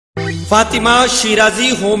Fatima Shirazi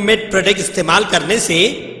homemade product इस्तेमाल करने से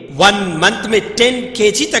 1 मंथ में 10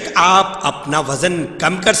 kg तक आप अपना वजन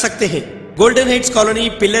कम कर सकते हैं। Golden Heights colony,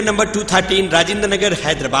 pillar number 213, Rajendra Nagar,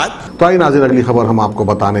 Hyderabad. तो आइए नाज़रीन, अगली खबर हम आपको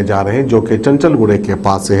बताने जा रहे हैं जो कि चंचलगुड़े के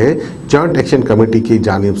पास से है। जॉइंट एक्शन कमेटी की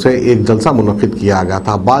जानिब से एक जलसा मुनक्किद किया गया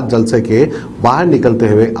था। बाद जलसे के बाहर निकलते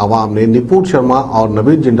हुए अवाम ने नुपुर शर्मा और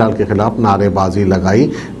नवीद जिंदाल के खिलाफ नारेबाजी लगाई।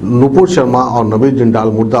 नुपुर शर्मा और नवीद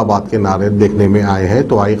जिंदाल मुर्दाबाद के नारे देखने में आए हैं।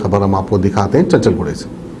 तो आइए खबर हम आपको दिखाते हैं चंचलगुड़े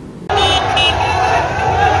से।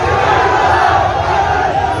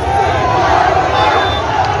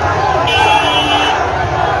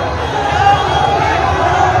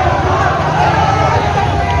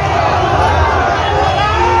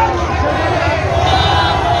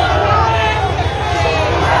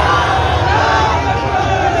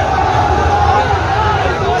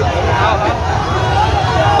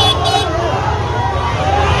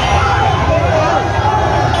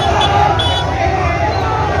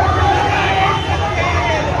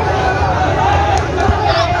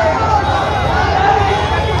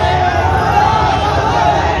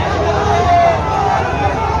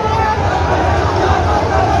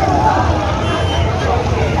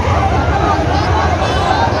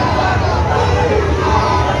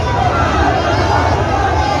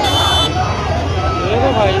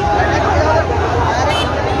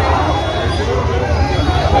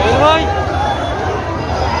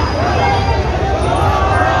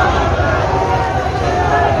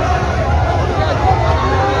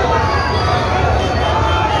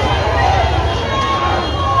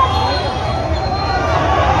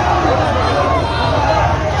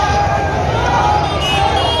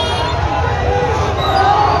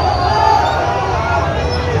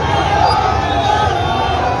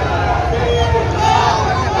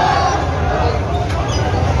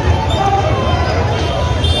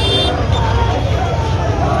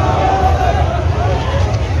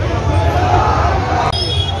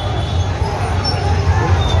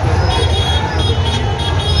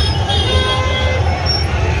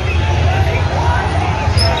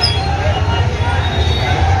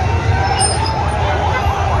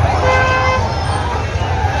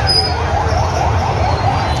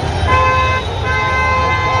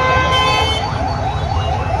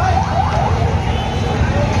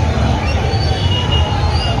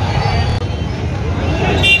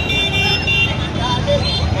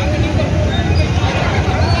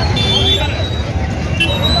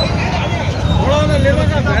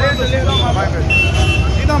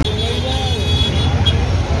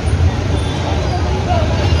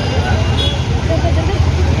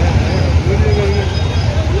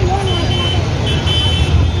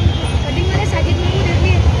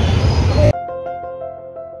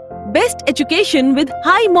 Best education with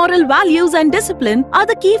high moral values and discipline are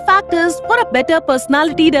the key factors for a better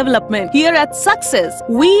personality development. Here at Success,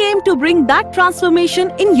 we aim to bring that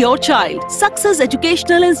transformation in your child. Success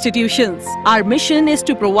Educational Institutions. Our mission is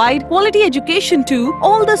to provide quality education to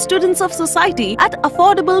all the students of society at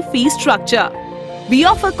affordable fee structure. We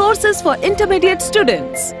offer courses for intermediate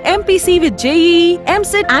students, MPC with JEE,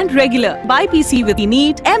 MCET and regular, BPC with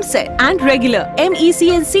NEET, MCET and regular,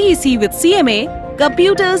 MEC and CEC with CMA,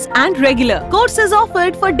 computers and regular. Courses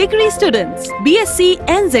offered for degree students, BSc,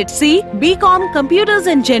 NZC, BCom, computers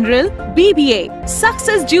in general, BBA.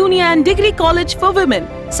 Success Junior and Degree College for women,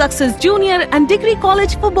 Success Junior and Degree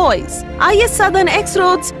College for boys. IS Southern X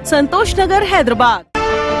Roads, Santosh Nagar, Hyderabad.